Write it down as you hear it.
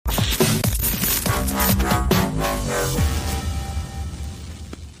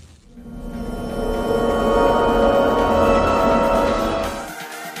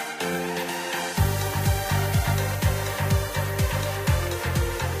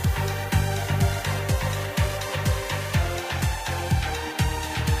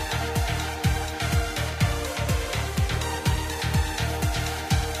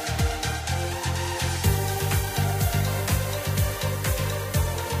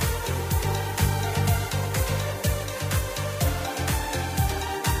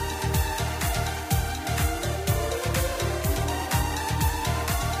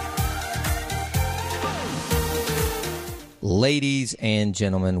Ladies and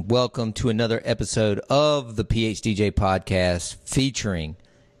gentlemen, welcome to another episode of the PHDJ podcast featuring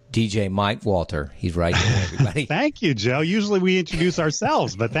DJ Mike Walter. He's right here, everybody. Thank you, Joe. Usually we introduce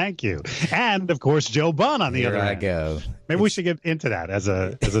ourselves, but thank you. And, of course, Joe Bunn on the other end. Here I go. Maybe we should get into that as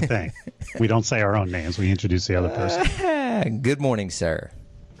a thing. We don't say our own names. We introduce the other person. Good morning, sir.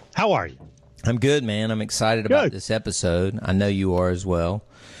 How are you? I'm good, man. I'm excited about this episode. I know you are as well.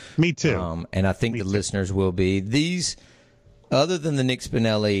 Me too. And I think listeners will be. These, other than the Nick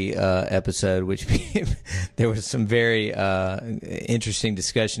Spinelli episode, which there was some very interesting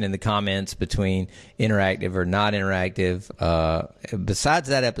discussion in the comments between interactive or not interactive. Besides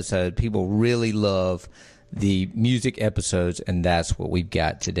that episode, people really love the music episodes, and that's what we've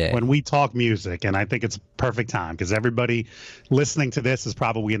got today. When we talk music, and I think it's perfect time because everybody listening to this is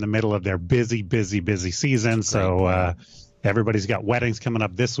probably in the middle of their busy season. So everybody's got weddings coming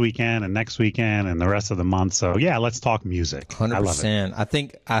up this weekend and next weekend and the rest of the month. So yeah, let's talk music. 100%. I love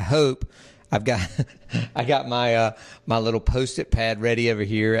it. I hope I've got I got my my little Post-it pad ready over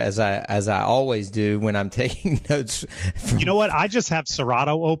here as I always do when I'm taking notes. You know what? I just have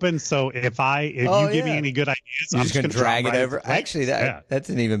Serato open, so if you give me any good ideas, I'm just going to drag it over. Actually, that's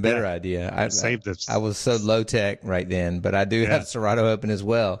an even better idea. I saved this. I was so low tech right then, but I do have Serato open as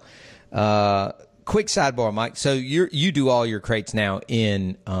well. Quick sidebar, Mike. So you do all your crates now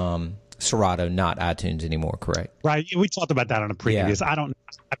in Serato, not iTunes anymore, correct? Right. We talked about that on a previous. Yeah.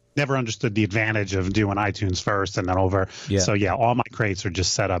 I've never understood the advantage of doing iTunes first and then over. Yeah. So yeah, all my crates are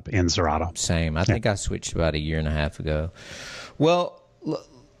just set up in Serato. Same. I think I switched about a year and a half ago. Well,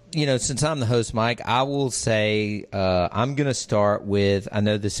 you know, since I'm the host, Mike, I will say I'm going to start with, I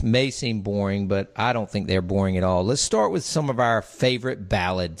know this may seem boring, but I don't think they're boring at all. Let's start with some of our favorite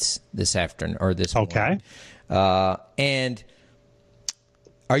ballads this afternoon or this morning. Okay. And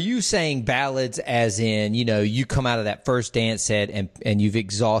are you saying ballads as in, you know, you come out of that first dance set and you've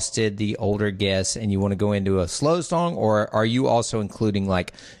exhausted the older guests and you want to go into a slow song, or are you also including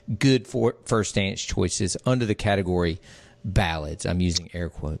like good first dance choices under the category ballads? I'm using air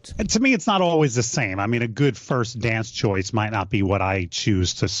quotes. And to me, it's not always the same. I mean, a good first dance choice might not be what I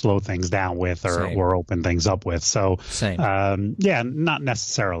choose to slow things down with or open things up with. So, yeah, not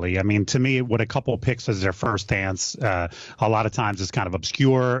necessarily. I mean, to me, what a couple picks as their first dance, a lot of times is kind of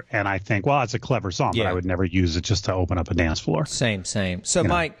obscure. And I think, well, it's a clever song, but I would never use it just to open up a dance floor. Same. So,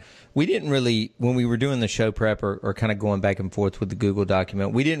 Mike, we didn't really, when we were doing the show prep or kind of going back and forth with the Google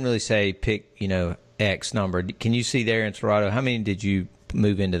document, we didn't really say pick, you know, X number. Can you see there in Serato? How many did you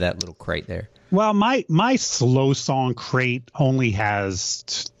move into that little crate there? Well, my slow song crate only has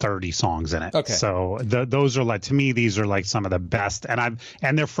 30 songs in it. Okay. So those are like, to me, these are like some of the best, and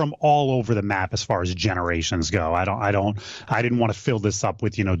they're from all over the map as far as generations go. I didn't want to fill this up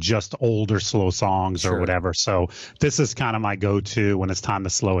with, you know, just older slow songs or whatever. So this is kind of my go-to when it's time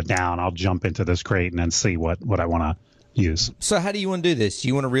to slow it down. I'll jump into this crate and then see what I want to use. So how do you want to do this? Do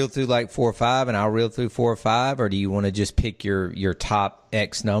you want to reel through like 4 or 5 and I'll reel through 4 or 5, or do you want to just pick your top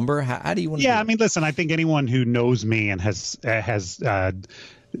X number? How do you want to do I mean, listen, I think anyone who knows me and has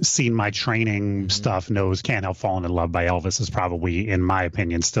seen my training stuff knows Can't Help Falling in Love by Elvis is probably, in my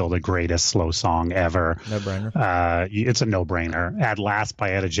opinion, still the greatest slow song ever. No-brainer. It's a no-brainer. At Last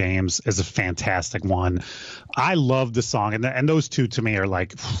by Etta James is a fantastic one. I love the song, and those two to me are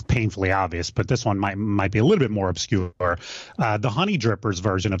like painfully obvious, but this one might be a little bit more obscure. The Honey Drippers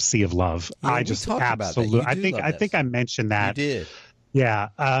version of Sea of Love. Yeah, I just absolutely, I think I mentioned that. You did. Yeah,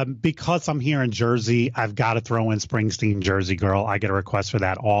 because I'm here in Jersey, I've got to throw in Springsteen, Jersey Girl. I get a request for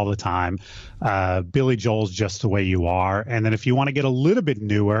that all the time. Billy Joel's Just the Way You Are. And then if you want to get a little bit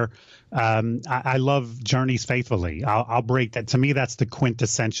newer, I love Journey's Faithfully. I'll break that. To me, that's the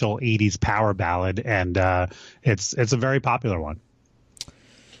quintessential 80s power ballad, and it's a very popular one.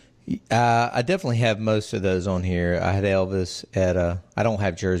 I definitely have most of those on here. I had Elvis, Etta. I don't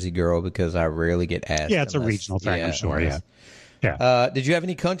have Jersey Girl because I rarely get asked. Yeah, it's a regional thing, I'm sure, yeah. Yeah. Did you have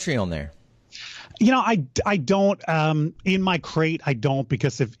any country on there? You know, I don't. In my crate, I don't,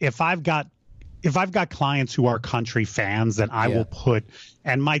 because if I've got clients who are country fans, then I will put.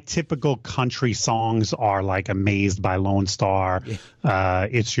 And my typical country songs are like "Amazed" by Lone Star,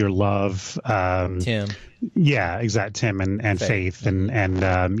 "It's Your Love," Tim. Yeah, exactly. Tim and Faith,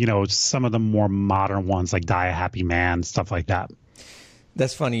 and you know, some of the more modern ones like "Die a Happy Man," stuff like that.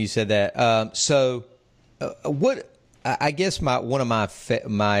 That's funny you said that. So, what? I guess one of my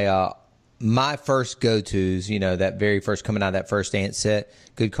first go-tos, you know, that very first coming out of that first dance set,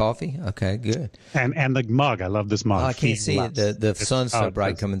 good coffee. Okay, good. And the mug, I love this mug. Oh, I can't see it. The sun's so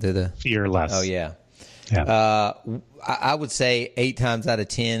bright coming through the Fearless. Oh yeah. I would say 8 times out of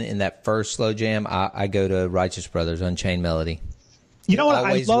 10 in that first slow jam, I go to Righteous Brothers, Unchained Melody. You know what?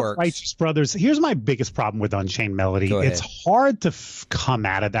 I love Righteous Brothers. Here's my biggest problem with Unchained Melody. It's hard to come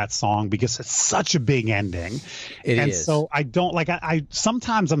out of that song because it's such a big ending. It is. So I don't like. I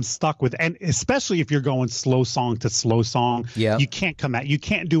sometimes I'm stuck with, and especially if you're going slow song to slow song, you can't come out. You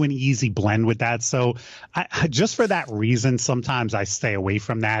can't do an easy blend with that. So just for that reason, sometimes I stay away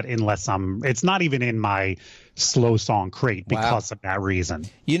from that unless it's not even in my slow song crate because of that reason.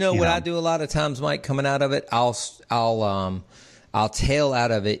 You know what I do a lot of times, Mike? Coming out of it, I'll tail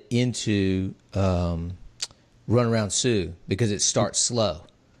out of it into Run Around Sue because it starts slow.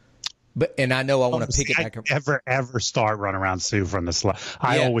 And I know I want to pick it back up. Ever start Run Around Sue from the slow.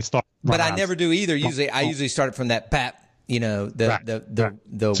 I always start. But I never do either. I usually start it from that pat. The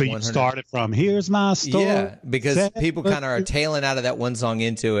so you started from Here's My Story. Yeah, because people kind of are tailing out of that one song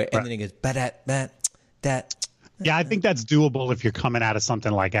into it, and then it goes that. Yeah, I think that's doable if you're coming out of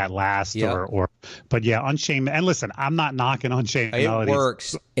something like At Last but yeah, Unchained. And listen, I'm not knocking Unchained Melody. It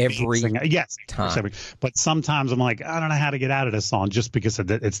works every time. But sometimes I'm like, I don't know how to get out of this song just because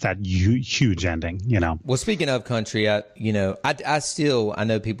it's that huge ending, Well, speaking of country, I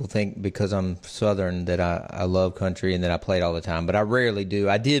know people think because I'm Southern that I love country and that I play it all the time, but I rarely do.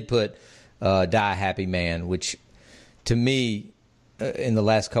 I did put Die Happy Man, which to me, in the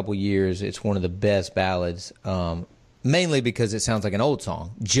last couple years, it's one of the best ballads, mainly because it sounds like an old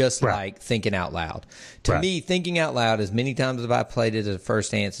song, just like Thinking Out Loud. To me, Thinking Out Loud, as many times as I've played it as a first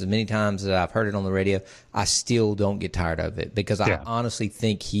dance, as many times as I've heard it on the radio, I still don't get tired of it because I honestly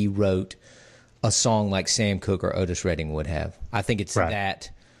think he wrote a song like Sam Cooke or Otis Redding would have. I think it's that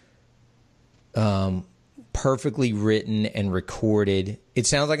perfectly written and recorded. It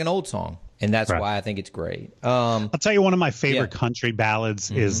sounds like an old song. And that's why I think it's great. I'll tell you, one of my favorite country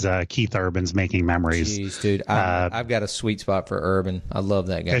ballads is Keith Urban's Making Memories. Jeez, dude. I've got a sweet spot for Urban. I love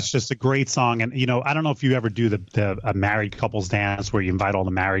that guy. It's just a great song. And, I don't know if you ever do the married couples dance where you invite all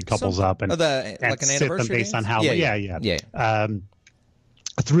the married couples up and, like an sit them based on how. Yeah.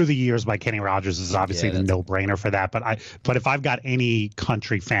 Through the Years by Kenny Rogers is obviously the no-brainer for that. But if I've got any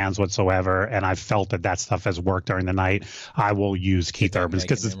country fans whatsoever and I've felt that stuff has worked during the night, I will use Keith Urban's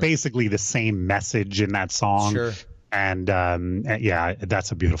because it's basically the same message in that song. Sure. And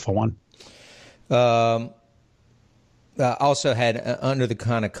that's a beautiful one. Also had under the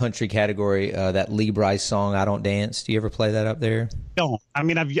kind of country category that Lee Brice song "I Don't Dance." Do you ever play that up there? No, I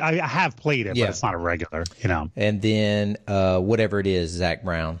mean I have played it, but it's not a regular, And then Whatever It Is, Zach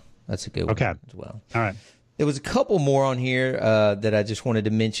Brown. That's a good one as well. All right. There was a couple more on here that I just wanted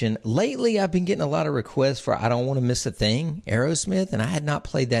to mention. Lately, I've been getting a lot of requests for "I Don't Want to Miss a Thing," Aerosmith, and I had not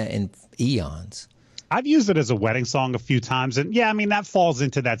played that in eons. I've used it as a wedding song a few times, and that falls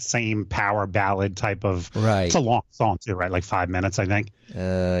into that same power ballad type of. Right. It's a long song too, right? Like 5 minutes, I think.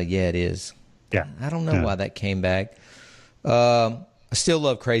 It is. Yeah. I don't know why that came back. I still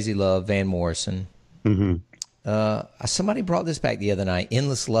love "Crazy Love," Van Morrison. Mm-hmm. Somebody brought this back the other night.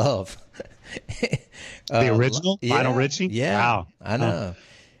 "Endless Love." The original, Lionel Richie. Yeah, wow, I know.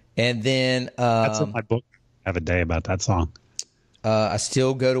 And then that's in my book. I have a day about that song. I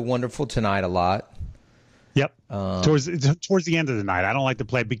still go to "Wonderful Tonight" a lot. Yep. Towards the end of the night, I don't like to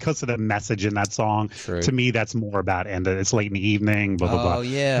play because of the message in that song. True. To me, that's more about it's late in the evening. Blah blah blah. Oh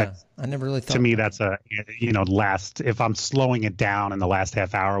yeah, I never really thought. To me, that's last. If I'm slowing it down in the last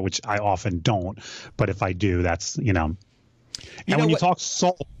half hour, which I often don't, but if I do, that's And when you talk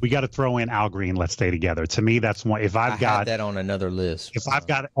soul, we got to throw in Al Green, "Let's Stay Together." To me, that's one. If I've got that on another list. If I've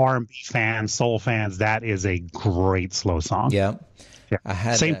got R&B fans, soul fans, that is a great slow song. Yeah. I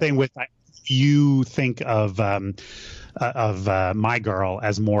had same thing with. You think of My Girl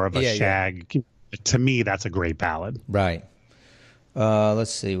as more of a shag. Yeah. To me, that's a great ballad. Right. Let's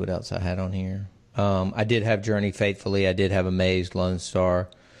see what else I had on here. I did have "Journey Faithfully." I did have "Amazed," Lone Star.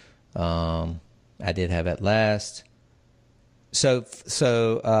 I did have "At Last."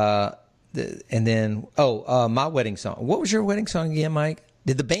 And then my wedding song. What was your wedding song again, Mike?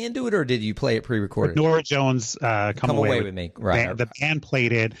 Did the band do it, or did you play it pre-recorded? Norah Jones, "Come Away with Me." Right. The band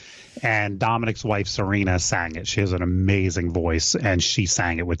played it, and Dominic's wife, Serena, sang it. She has an amazing voice, and she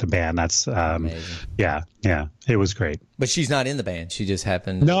sang it with the band. That's amazing. Yeah, it was great. But she's not in the band. She just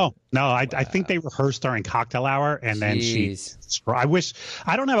happened. No. I think they rehearsed during cocktail hour, and then I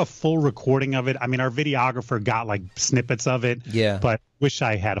don't have a full recording of it. I mean, our videographer got like snippets of it. Yeah. But wish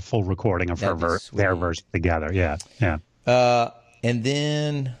I had a full recording of their version together. Yeah. And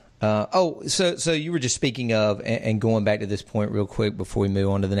then, so you were just speaking of, and going back to this point real quick before we move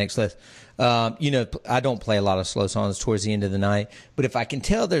on to the next list. I don't play a lot of slow songs towards the end of the night, but if I can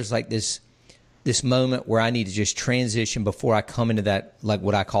tell there's like this this moment where I need to just transition before I come into that, like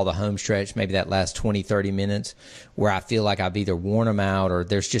what I call the home stretch, maybe that last 20, 30 minutes where I feel like I've either worn them out or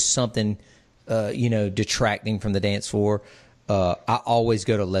there's just something, detracting from the dance floor. I always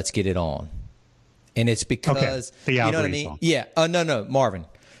go to Let's Get It On. And it's because, you know what I mean? Song. Yeah. No, Marvin.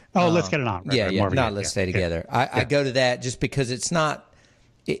 Oh, Let's Get It On. Right, Marvin, not Let's Stay Together. I go to that just because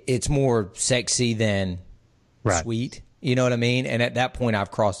it's more sexy than sweet. You know what I mean? And at that point,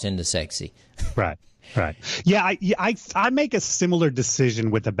 I've crossed into sexy. Right. Yeah, I make a similar decision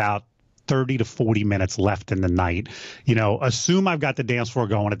with about 30 to 40 minutes left in the night. Assume I've got the dance floor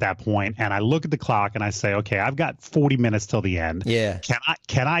going at that point, and I look at the clock and I say, okay, I've got 40 minutes till the end. Yeah.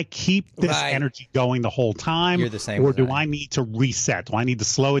 Can I keep this energy going the whole time? You're the same. Or do I need to reset? Do I need to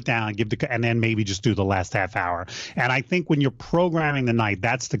slow it down, and then maybe just do the last half hour? And I think when you're programming the night,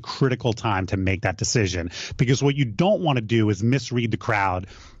 that's the critical time to make that decision, because what you don't want to do is misread the crowd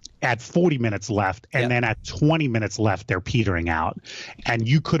at 40 minutes left, and then at 20 minutes left, they're petering out. And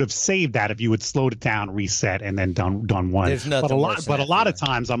you could have saved that if you had slowed it down, reset, and then done one. There's nothing but a lot of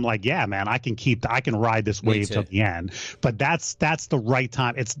times I'm like, yeah, man, I can ride this wave till the end. But that's the right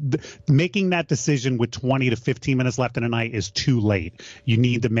time. Making that decision with 20 to 15 minutes left in the night is too late. You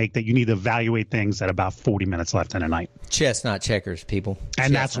need to evaluate things at about 40 minutes left in the night. Chess, not checkers, people.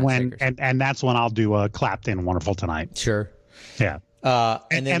 And that's when I'll do a Clapton Wonderful Tonight. Sure. Yeah.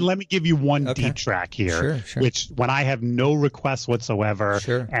 And let me give you one deep track here, sure. which when I have no requests whatsoever,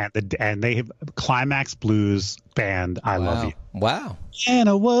 and they have Climax Blues Band, I Love You. Wow. And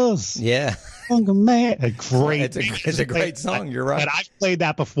it was. Yeah. Man, great. It's a great song. You're right. But I've played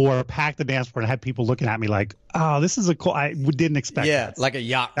that before, packed the dance floor, and had people looking at me like, oh, this is I didn't expect that. Like a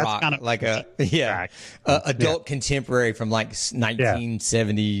yacht rock. Kind of like adult contemporary from like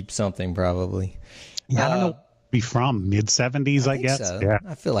 1970 something probably. Yeah, I don't know. Be from mid-70s, I guess. So. Yeah.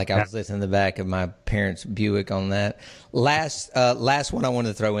 I feel like I was listening to the back of my parents' Buick on that. Last one I wanted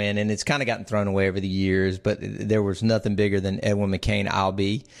to throw in, and it's kind of gotten thrown away over the years, but there was nothing bigger than Edwin McCain, I'll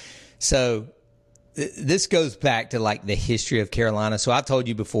Be. So this goes back to like the history of Carolina. So I've told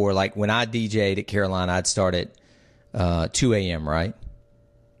you before, like when I DJ'd at Carolina, I'd start at 2 a.m., right?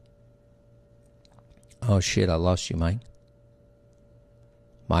 Oh, shit, I lost you, Mike.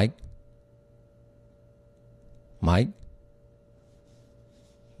 Mike?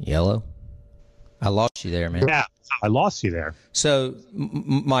 Yellow? I lost you there, man. Yeah, I lost you there. So,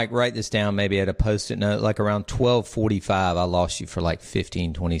 Mike, write this down maybe at a Post-it note. Like around 12:45, I lost you for like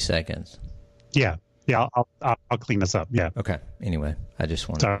 15, 20 seconds. Yeah, I'll clean this up. Yeah. Okay. Anyway, I just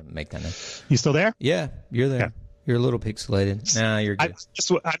wanted to make that note. You still there? Yeah, you're there. Yeah. You're a little pixelated. Nah, you're good.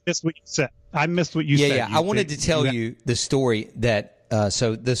 I missed what you said. I missed what you said. Yeah. I wanted to tell you the story that...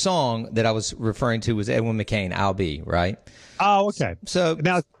 so the song that I was referring to was Edwin McCain, I'll Be, right? Oh, okay. So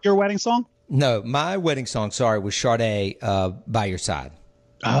now your wedding song? No, my wedding song, was Sade, By Your Side.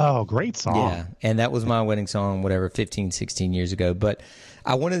 Oh, great song. Yeah, and that was my wedding song, 15, 16 years ago. But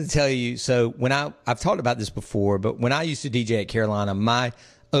I wanted to tell you, so when I've talked about this before, but when I used to DJ at Carolina, my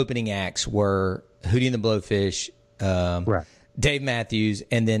opening acts were Hootie and the Blowfish, Dave Matthews,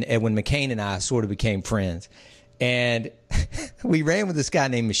 and then Edwin McCain and I sort of became friends. And we ran with this guy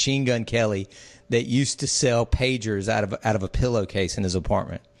named Machine Gun Kelly that used to sell pagers out of a pillowcase in his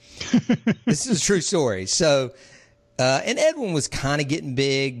apartment. This is a true story. So, and Edwin was kind of getting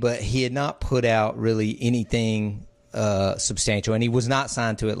big, but he had not put out really anything substantial, and he was not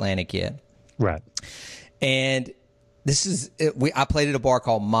signed to Atlantic yet. Right. And I played at a bar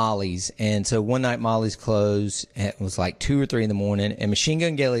called Molly's, and so one night Molly's closed, and it was like 2 or 3 in the morning, and Machine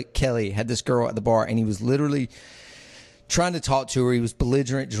Gun Kelly had this girl at the bar, and he was literally trying to talk to her. He was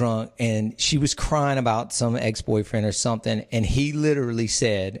belligerent drunk, and she was crying about some ex-boyfriend or something, and he literally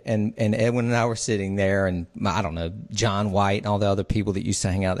said, and Edwin and I were sitting there, and I don't know, John White and all the other people that used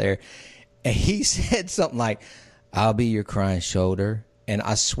to hang out there, and he said something like, I'll be your crying shoulder. And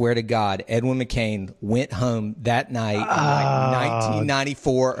I swear to God, Edwin McCain went home that night in like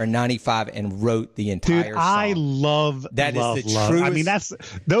 1994 or 95 and wrote the entire song. I love that. Love, is the love. truest. I mean,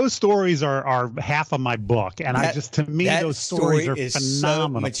 those stories are half of my book, and to me those stories are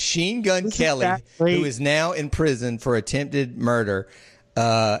phenomenal. So Machine Gun Kelly, who is now in prison for attempted murder,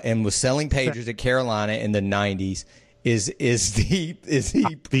 and was selling pagers at Carolina in the 90s. Is the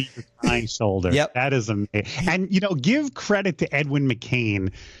crying shoulder. Yep. That is amazing. And give credit to Edwin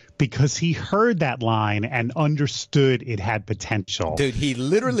McCain because he heard that line and understood it had potential. Dude, he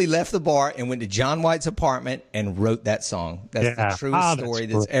literally left the bar and went to John White's apartment and wrote that song. That's the truest story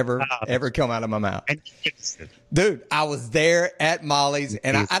that's ever come out of my mouth. Dude, I was there at Molly's,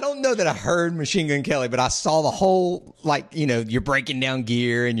 and I don't know that I heard Machine Gun Kelly, but I saw the whole, you're breaking down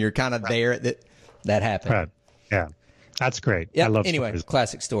gear and you're kind of there at the that happened. Right. Yeah. That's great. Yeah. I love anyway, stories.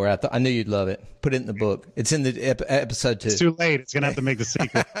 classic story. I knew you'd love it. Put it in the book. It's in the episode 2. It's too late. It's going to have to make the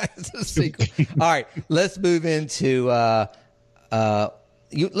sequel. It's a sequel. All right. Let's move into,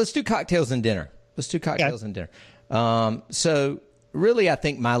 let's do cocktails and dinner. And dinner. So really, I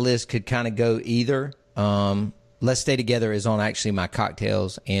think my list could kind of go either. Let's Stay Together is on actually my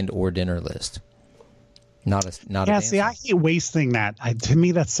cocktails and or dinner list. Not a dance See, I hate wasting that. To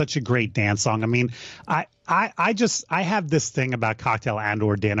me, that's such a great dance song. I mean, I have this thing about cocktail and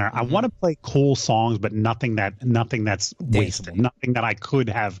or dinner. I want to play cool songs, but nothing that's wasted, nothing that I could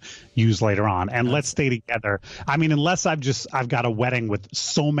have used later on. And Let's Stay Together. I mean, unless I've got a wedding with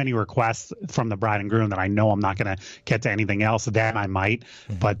so many requests from the bride and groom that I know I'm not going to get to anything else, then I might.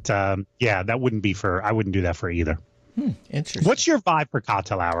 But that wouldn't be I wouldn't do that for either. Interesting. What's your vibe for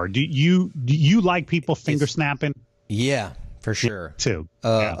cocktail hour? Do you like people finger snapping? Yeah, for sure. Too.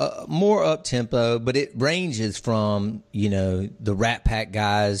 More up tempo, but it ranges from the Rat Pack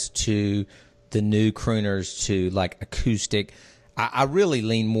guys to the new crooners to like acoustic. I really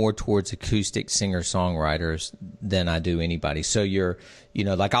lean more towards acoustic singer songwriters than I do anybody. So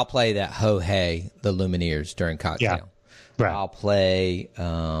like I'll play that Ho Hey, the Lumineers during cocktail. Yeah. Right. I'll play.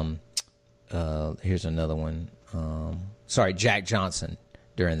 Here's another one. Jack Johnson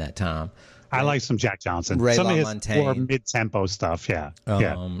during that time. I like some Jack Johnson. Ray some LaMontagne. of his more mid-tempo stuff, yeah.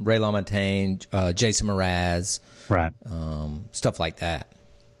 Ray LaMontagne, Jason Mraz. Right. Stuff like that.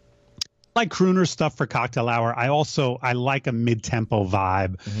 I like crooner stuff for cocktail hour. I like a mid-tempo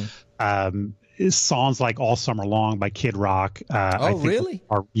vibe. Songs like All Summer Long by Kid Rock. Really?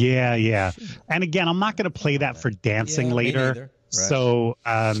 Yeah. And again, I'm not going to play that for dancing later. Right. So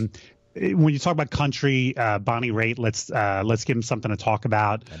when you talk about country, Bonnie Raitt, let's give him something to talk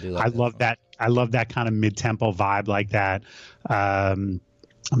about. I love that. I love that kind of mid-tempo vibe like that. I'm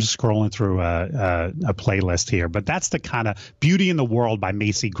just scrolling through a playlist here, but that's the kind of Beauty in the World by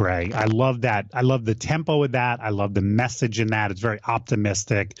Macy Gray. I love that. I love the tempo of that. I love the message in that. It's very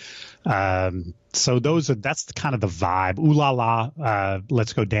optimistic. So that's kind of the vibe. Ooh La La,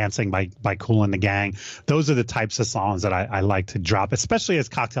 Let's Go Dancing by Kool and the Gang. Those are the types of songs that I like to drop, especially as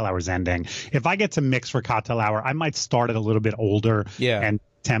cocktail hour's ending. If I get to mix for cocktail hour, I might start it a little bit older and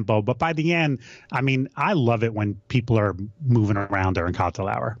tempo, but by the end, I mean, I love it when people are moving around during cocktail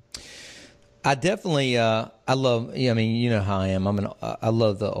hour. I definitely, I love, I mean, you know how I am. I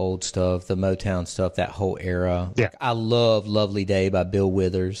love the old stuff, the Motown stuff, that whole era. Yeah. Like, I love Lovely Day by Bill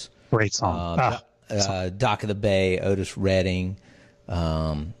Withers. Great song. Dock of the Bay, Otis Redding.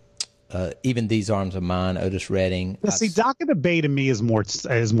 Even These Arms of Mine, Otis Redding. See, Dock of the Bay to me is more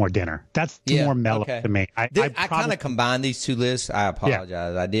dinner. That's more mellow to me. I kind of combined these two lists. I apologize.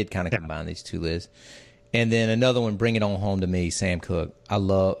 Yeah. I did kind of combine these two lists. And then another one, Bring It On Home to Me, Sam Cooke. I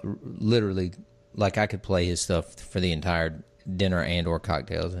love, literally, like I could play his stuff for the entire dinner and or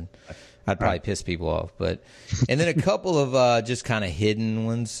cocktails, and I'd probably piss people off. And then a couple of just kind of hidden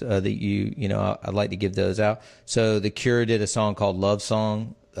ones that I'd like to give those out. So The Cure did a song called Love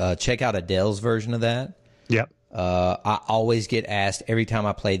Song. Check out Adele's version of that. Yep. I always get asked every time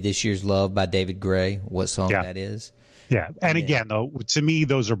I play This Year's Love by David Gray what song that is. Yeah. And again, though, to me,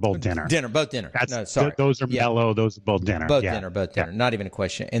 those are both dinner. Both dinner. Those are mellow. Those are both dinner. Both dinner. Not even a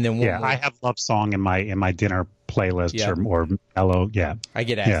question. And then one more. I have Love Song in my dinner playlist or mellow. Yeah. I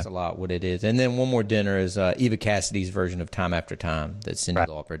get asked a lot what it is. And then one more dinner is Eva Cassidy's version of Time After Time that Cyndi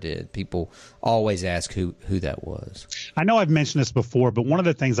Lauper did. People always ask who that was. I know I've mentioned this before, but one of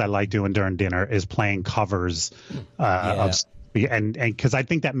the things I like doing during dinner is playing covers of. And because I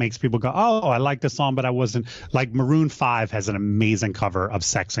think that makes people go, oh, I like the song, but I wasn't like Maroon 5 has an amazing cover of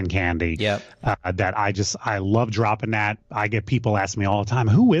Sex and Candy. Yep. That I love dropping that. I get people ask me all the time,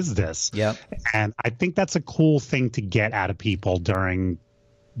 who is this? Yep. And I think that's a cool thing to get out of people during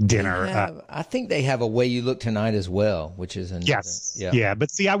dinner. I think they have A Way You Look Tonight as well, which is another. Yes. Yeah.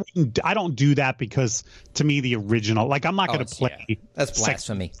 But see, I don't do that because to me, the original, like I'm not going to play. That's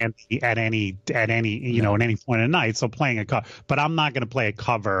blasphemy. At any at any point in the night. So playing a cover, but I'm not going to play a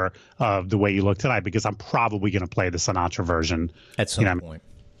cover of The Way You Look Tonight because I'm probably going to play the Sinatra version at some point.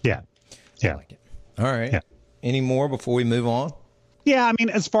 Yeah. I like it. All right. Yeah. Any more before we move on? Yeah, I mean,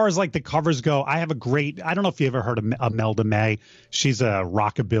 as far as like the covers go, I have a great. I don't know if you ever heard of Imelda May. She's a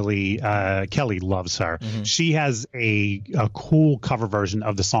rockabilly. Kelly loves her. Mm-hmm. She has a cool cover version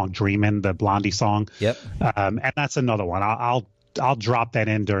of the song "Dreamin'," the Blondie song. Yep. And that's another one. I'll I'll drop that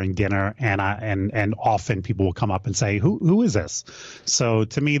in during dinner, and often people will come up and say, who is this? So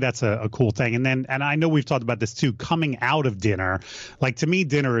to me, that's a cool thing. And I know we've talked about this too, coming out of dinner, like to me,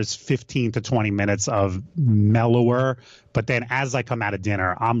 dinner is 15 to 20 minutes of mellower. But then as I come out of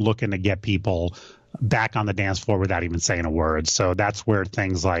dinner, I'm looking to get people back on the dance floor without even saying a word. So that's where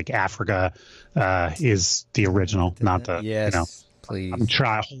things like Africa is the original, not the, yes, please.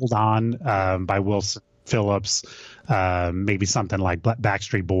 Try Hold On by Wilson Phillips, maybe something like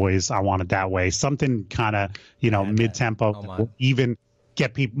Backstreet Boys, I Want It That Way, something kind of, mid-tempo, even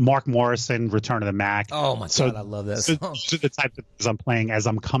get people, Mark Morrison, Return of the Mac. Oh my God, I love that song. Those are the types of things I'm playing as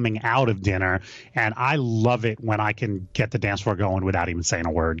I'm coming out of dinner, and I love it when I can get the dance floor going without even saying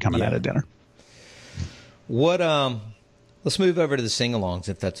a word coming out of dinner. Let's move over to the sing-alongs,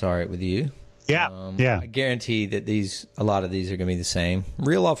 if that's all right with you. Yeah, I guarantee that a lot of these are going to be the same.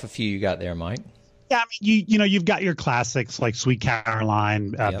 Reel off a few you got there, Mike. Yeah, I mean, you've got your classics like Sweet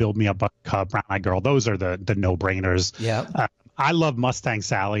Caroline, Build Me a Buttercup, Brown Eyed Girl. Those are the no-brainers. Yeah. I love Mustang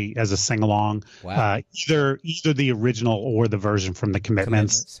Sally as a sing-along. Wow. Either the original or the version from The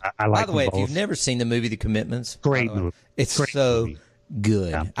Commitments. I like. By the way, both. If you've never seen the movie The Commitments, great movie. It's great so movie.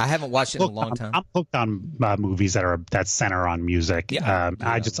 Good. Yeah. I haven't watched it in a long time. I'm hooked on movies that center on music. Yeah,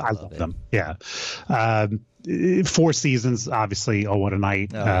 I love them. Yeah. 4 Seasons, obviously. Oh, What a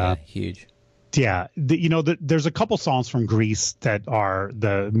Night. Huge. Yeah, there's a couple songs from Grease that are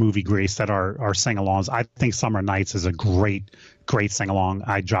the movie Grease that are sing-alongs. I think Summer Nights is a great sing-along.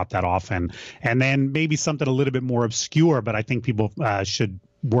 I drop that often. And then maybe something a little bit more obscure, but I think people should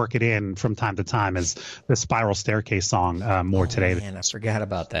work it in from time to time, is the Spiral Staircase song, More Today. Man, I forgot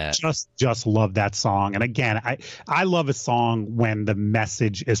about that. Just love that song. And again, I love a song when the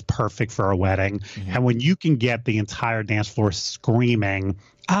message is perfect for a wedding. Mm-hmm. And when you can get the entire dance floor screaming,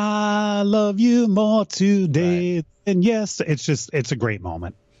 I love you more today. Right. And yes, it's a great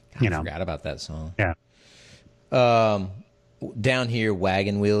moment. I forgot about that song. Yeah. Down Here,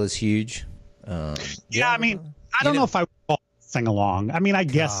 Wagon Wheel is huge. I mean, I don't know if I would sing along. I mean, I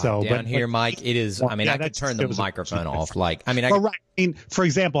guess so. Down Here, Mike, it is. I mean, I could turn the microphone off. Like, I mean, right. I mean, for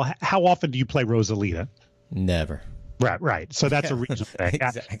example, how often do you play Rosalita? Never. Right. So that's a regional thing.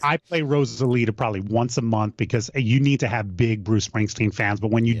 Exactly. I play Rosalita probably once a month because you need to have big Bruce Springsteen fans.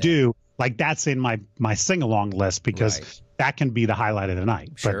 But when you do, like, that's in my sing-along list because that can be the highlight of the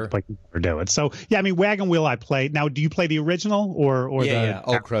night. Sure. But you never do it. So, yeah, I mean, Wagon Wheel I play. Now, do you play the original or the...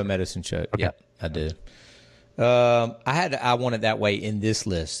 Old Crow Medicine Show. Okay. Yeah, I do. I Want It That Way in this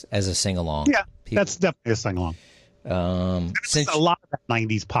list as a sing-along. Yeah, that's definitely a sing-along. Since a lot of that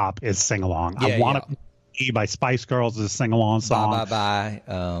 90s pop is sing-along. I Want It by Spice Girls is a sing-along song. Bye.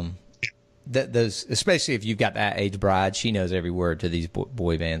 Those, especially if you've got that age bride, she knows every word to these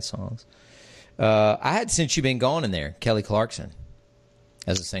boy band songs. I had Since You've Been Gone in there, Kelly Clarkson,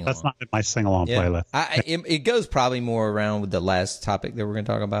 as a sing-along. That's not in my sing-along playlist. It goes probably more around with the last topic that we're going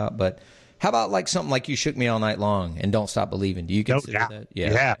to talk about, but how about like something like You Shook Me All Night Long and Don't Stop Believing? Do you consider that?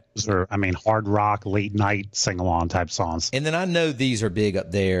 Yeah. Those are, I mean, hard rock, late night, sing-along type songs. And then I know these are big up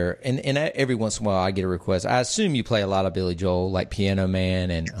there, and every once in a while I get a request. I assume you play a lot of Billy Joel, like Piano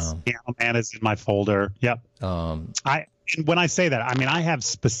Man. And Piano Man is in my folder. Yep. When I say that, I mean, I have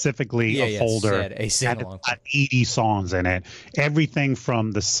specifically a folder that 80 songs in it. Everything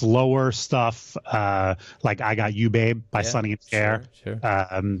from the slower stuff, like I Got You, Babe by Sonny and Cher,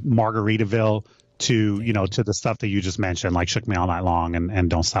 Margaritaville, to, to the stuff that you just mentioned, like Shook Me All Night Long and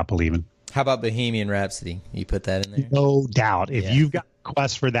Don't Stop Believing. How about Bohemian Rhapsody? You put that in there? No doubt. If you've got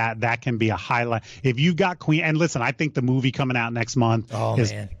requests for that can be a highlight. If you've got Queen, and listen, I think the movie coming out next month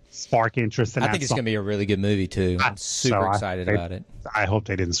spark interest in that. I think it's going to be a really good movie too. I'm super excited about it. I hope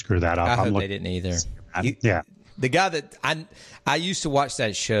they didn't screw that up. I hope they didn't either. The guy that I used to watch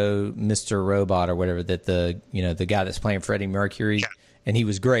that show, Mr. Robot or whatever, that the guy that's playing Freddie Mercury, and he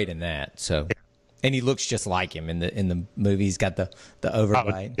was great in that. So, and he looks just like him in the movie. He's got the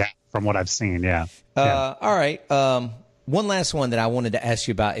overbite. Yeah, from what I've seen. All right. One last one that I wanted to ask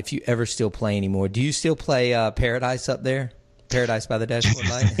you about. If you ever still play anymore, do you still play Paradise up there? Paradise by the Dashboard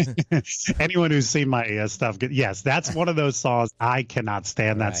Light. Anyone who's seen my stuff, yes, that's one of those songs. I cannot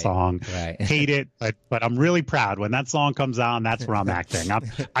stand that song. Hate it, but I'm really proud when that song comes on. That's where I'm acting.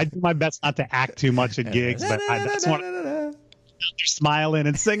 I do my best not to act too much at gigs, but that's one. They're smiling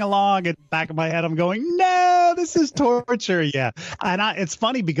and sing along. In the back of my head, I'm going, no, this is torture. Yeah, and it's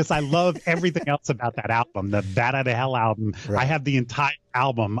funny because I love everything else about that album, the Bat Out of Hell album. I have the entire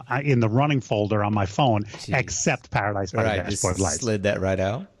album in the running folder on my phone, except Paradise by the Dashboard Light. Slid that right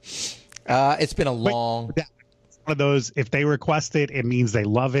out. It's been a long. one of those, if they request it, it means they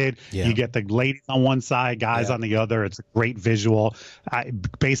love it. Yeah. You get the ladies on one side, guys on the other. It's a great visual.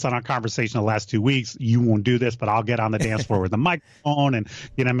 Based on our conversation the last 2 weeks, you won't do this, but I'll get on the dance floor with the microphone. And,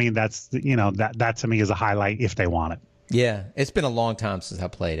 you know what I mean? That's, you know, that to me is a highlight if they want it. Yeah. It's been a long time since I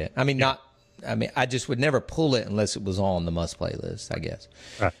played it. I mean, I just would never pull it unless it was on the must play list, I guess.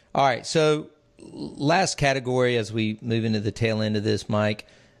 Right. All right. So last category as we move into the tail end of this, Mike,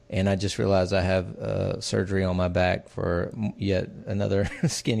 and I just realized I have surgery on my back for yet another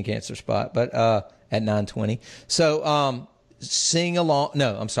skin cancer spot, but at 9:20. So sing along.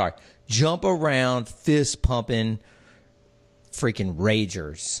 No, I'm sorry. Jump around, fist pumping, freaking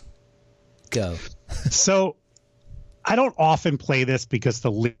ragers. Go. So I don't often play this because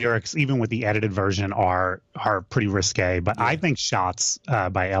the lyrics, even with the edited version, are pretty risque. But I think "Shots"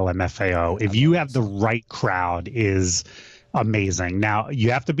 by LMFAO, if you have the right crowd, is amazing. Now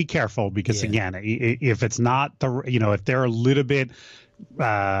you have to be careful because again, if it's not if they're a little bit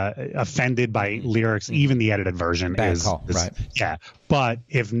offended by lyrics, even the edited version is right. Yeah, but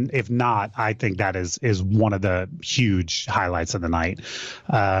if not, I think that is one of the huge highlights of the night.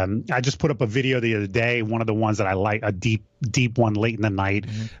 I just put up a video the other day. One of the ones that I like, a deep one late in the night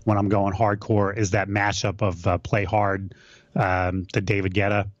when I'm going hardcore, is that mashup of "Play Hard," the David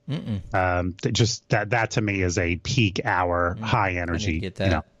Guetta. Just that to me is a peak hour, high energy. Get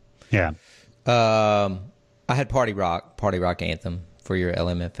that. Yeah. I had Party Rock Anthem for your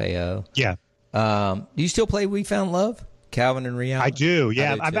LMFAO. Yeah. Do you still play "We Found Love"? Calvin and Rihanna? I do.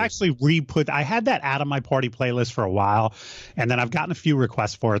 Yeah. I've actually I had that out of my party playlist for a while, and then I've gotten a few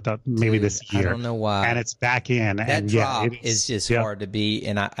requests for it maybe this year. I don't know why. And it's back in. That drop is just hard to beat.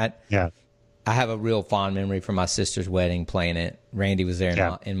 And I have a real fond memory from my sister's wedding playing it. Randy was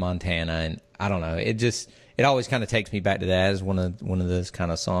there in Montana, and I don't know. It always kind of takes me back to that as one of those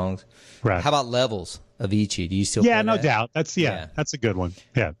kind of songs. Right. How about "Levels" of Avicii? Do you still play no that? doubt. That's a good one.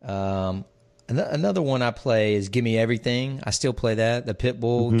 Yeah. Another one I play is "Give Me Everything." I still play that. The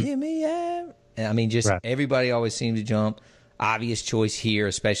Pitbull, "Give Me Everything." I mean, just everybody always seems to jump. Obvious choice here,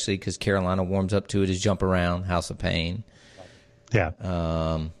 especially because Carolina warms up to it, is "Jump Around," House of Pain.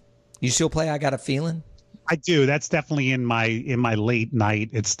 Yeah. You still play "I Got a Feeling"? I do. That's definitely in my late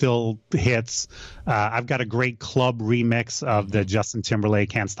night. It still hits. I've got a great club remix of the Justin Timberlake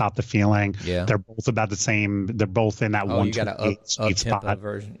 "Can't Stop the Feeling." Yeah, they're both about the same. They're both in that one. You got an up tempo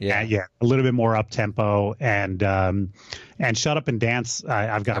version. Yeah, a little bit more up tempo, and "Shut Up and Dance."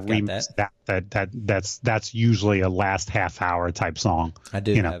 I've got a remix that's usually a last half hour type song. I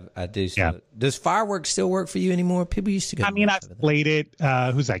do. I do. Yeah. Does "Fireworks" still work for you anymore? People used to go. I mean, I've played it.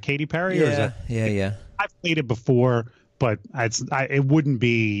 Who's that? Katy Perry? Yeah. Or is that, yeah. I've played it before, but it wouldn't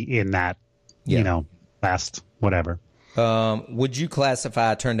be in that, last whatever. Would you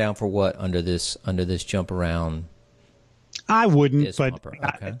classify "Turn Down for What" under this jump around? I wouldn't, but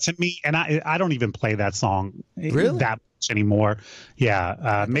to me, and I don't even play that song that much anymore.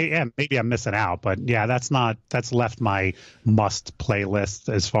 Yeah, maybe I'm missing out, but that's left my must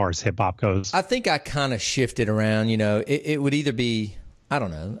playlist as far as hip hop goes. I think I kind of shifted around. It would either be, I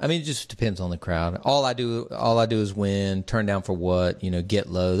don't know. I mean, it just depends on the crowd. All I do is win. Turn Down for What? Get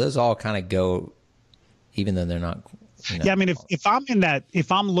Low. Those all kind of go, even though they're not. I mean, if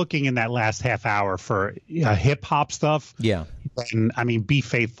I'm looking in that last half hour for hip hop stuff, then I mean, "Be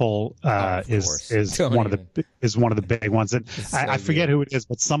Faithful" is one of the big ones. And I forget who it is,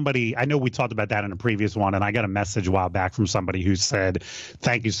 but somebody, I know we talked about that in a previous one, and I got a message a while back from somebody who said,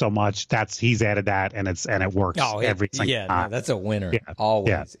 "Thank you so much. He's added that, and it works every single time." No, that's a winner.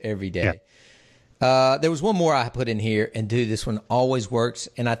 Always, every day. There was one more I put in here, and dude, this one always works,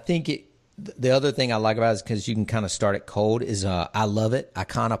 and I think it. The other thing I like about it is because you can kind of start it cold is "I Love It,"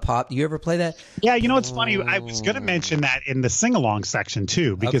 Icona Pop. Do you ever play that? Yeah, it's funny. I was going to mention that in the sing-along section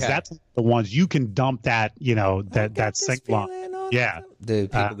too, because that's the ones you can dump that, that sing-along. Yeah.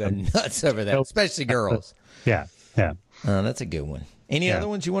 Dude, people go nuts over that, especially girls. Yeah. That's a good one. Any other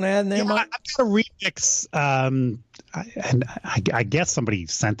ones you want to add in there, Mike? I've got a remix, and I guess somebody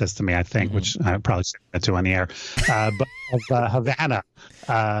sent this to me, I think, which I probably sent that to on the air, but of Havana.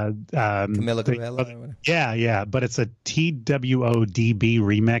 Camila Cabello. Yeah, but it's a TWODB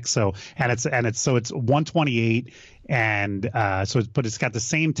remix. So it's 128, and but it's got the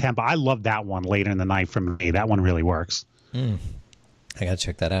same tempo. I love that one later in the night for me. That one really works. I gotta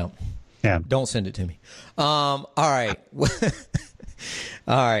check that out. Yeah, don't send it to me. All right.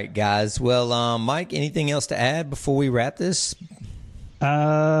 All right, guys. Well, Mike, anything else to add before we wrap this?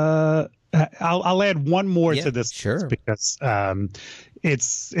 I I'll add one more to this, sure, because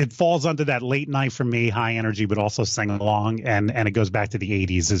it falls under that late night for me, high energy, but also sing along, and it goes back to the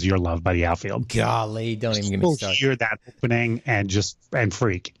 '80s. Is Your Love by the Outfield. Golly, don't even get me started. Hear that opening and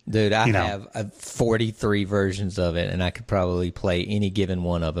freak, dude. I have 43 versions of it, and I could probably play any given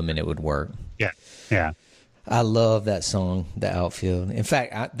one of them, and it would work. Yeah. I love that song, The Outfield. In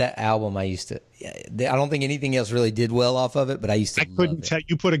fact, that album I used to. I don't think anything else really did well off of it, but I used to. I couldn't tell.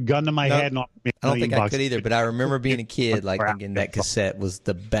 You put a gun to my head. And I don't think I could either, but I remember being a kid, like thinking that cassette was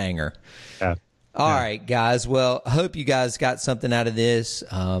the banger. Yeah. All right, guys. Well, I hope you guys got something out of this.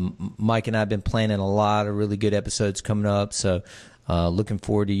 Mike and I have been planning a lot of really good episodes coming up, so looking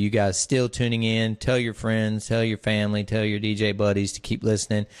forward to you guys still tuning in. Tell your friends, tell your family, tell your DJ buddies to keep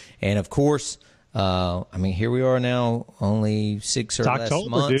listening, and of course. Here we are now, only 6 or less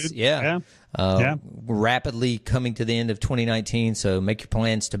months. Dude. Yeah. Rapidly coming to the end of 2019. So make your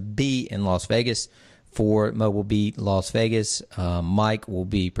plans to be in Las Vegas for Mobile Beat Las Vegas. Mike will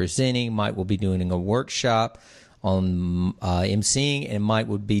be presenting. Mike will be doing a workshop on emceeing, and Mike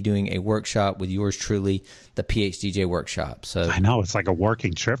would be doing a workshop with yours truly, the PHDJ workshop. So I know it's like a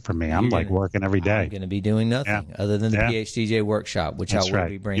working trip for me. I'm like working every day. I'm going to be doing nothing other than the PHDJ workshop, which I will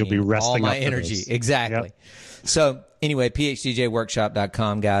be bringing. You'll be resting all my energy. Exactly. Yep. So anyway,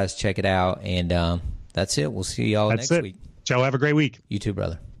 PHDJworkshop.com, guys. Check it out, and that's it. We'll see y'all next week. Joe, have a great week. You too,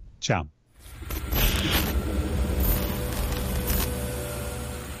 brother. Ciao.